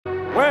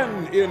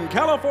When in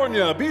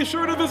California, be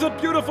sure to visit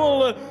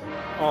beautiful...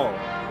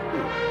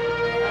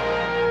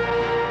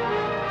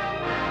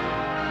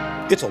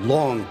 It's a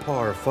long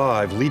par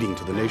 5 leading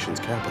to the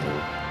nation's capital.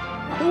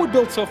 Who would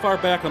build so far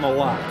back on the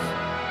lot?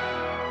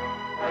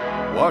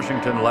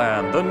 Washington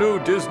Land, the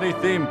new Disney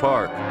theme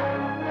park.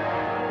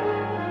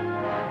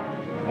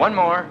 One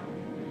more.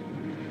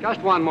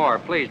 Just one more,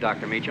 please,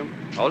 Dr. Meacham.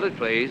 Hold it,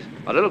 please.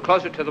 A little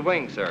closer to the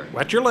wing, sir.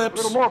 Wet your lips.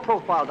 A little more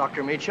profile,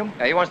 Dr. Meacham.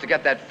 Yeah, he wants to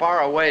get that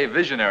far-away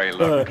visionary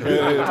look.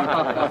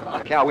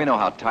 Cal, we know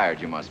how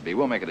tired you must be.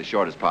 We'll make it as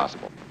short as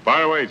possible.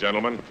 Fire away,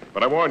 gentlemen.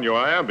 But I warn you,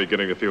 I am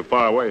beginning to feel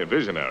far away and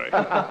visionary.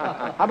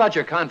 How about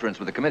your conference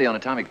with the Committee on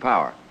Atomic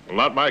Power? Well,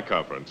 not my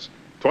conference.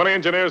 20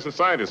 engineers and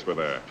scientists were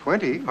there.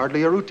 20?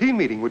 Hardly a routine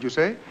meeting, would you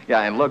say?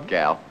 Yeah, and look,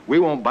 Cal, we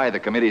won't buy the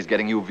committees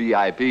getting you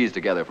VIPs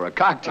together for a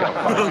cocktail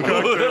party.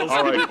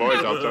 All right,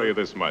 boys, I'll tell you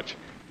this much.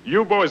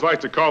 You boys like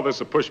to call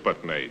this a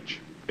push-button age.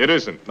 It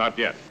isn't, not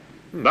yet.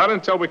 Not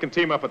until we can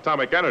team up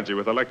atomic energy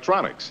with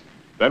electronics.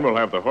 Then we'll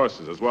have the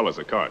horses as well as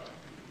the cart.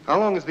 How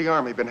long has the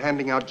Army been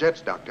handing out jets,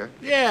 Doctor?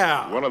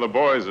 Yeah. One of the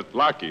boys at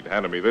Lockheed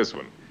handed me this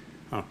one.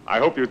 Huh. I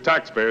hope you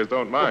taxpayers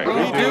don't mind.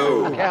 We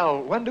do.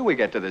 Cal, when do we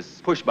get to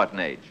this push-button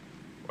age?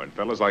 When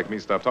fellas like me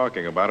stop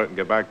talking about it and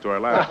get back to our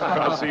labs.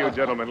 I'll see you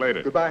gentlemen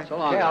later. Goodbye. So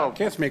long, Cal.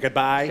 Kiss me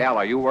goodbye. Cal,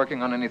 are you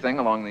working on anything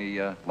along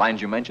the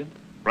lines you mentioned?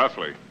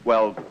 Roughly.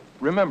 Well,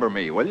 remember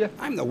me, will you?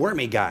 I'm the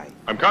wormy guy.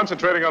 I'm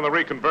concentrating on the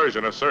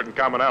reconversion of certain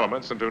common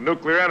elements into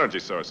nuclear energy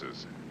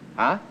sources.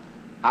 Huh?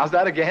 How's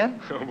that again?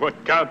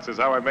 What counts is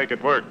how I make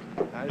it work.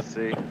 I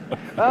see.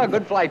 Oh,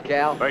 good flight,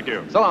 Cal. Thank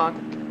you. So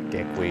long.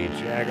 Dickweed.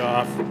 Jag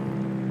off.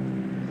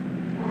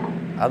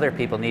 Other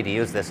people need to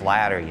use this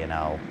ladder, you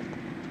know.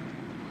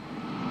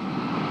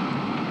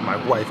 My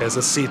wife has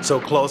a seat so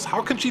close.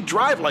 How can she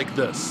drive like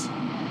this?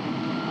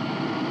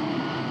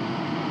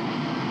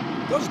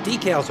 Those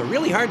decals are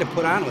really hard to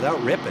put on without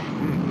ripping.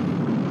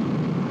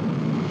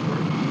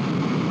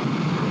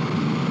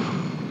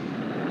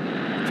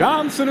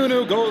 John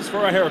Sununu goes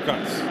for a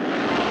haircut.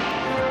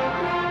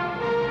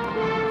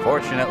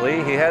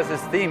 Fortunately, he has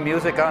his theme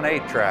music on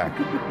 8-track.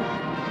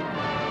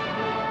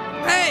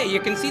 Hey, you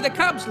can see the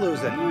Cubs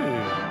losing.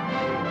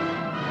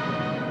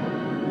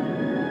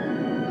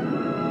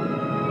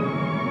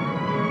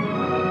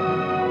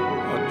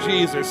 Oh,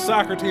 geez, their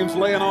soccer team's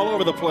laying all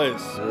over the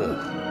place.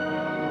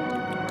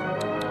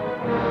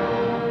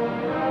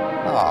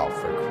 Oh,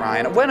 for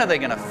crying. When are they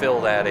going to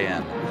fill that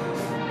in?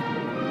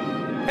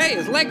 Hey,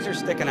 his legs are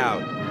sticking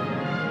out.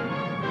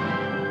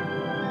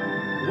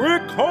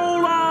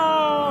 Ricola!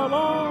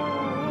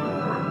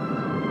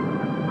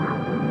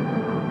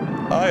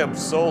 I am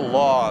so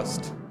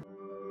lost.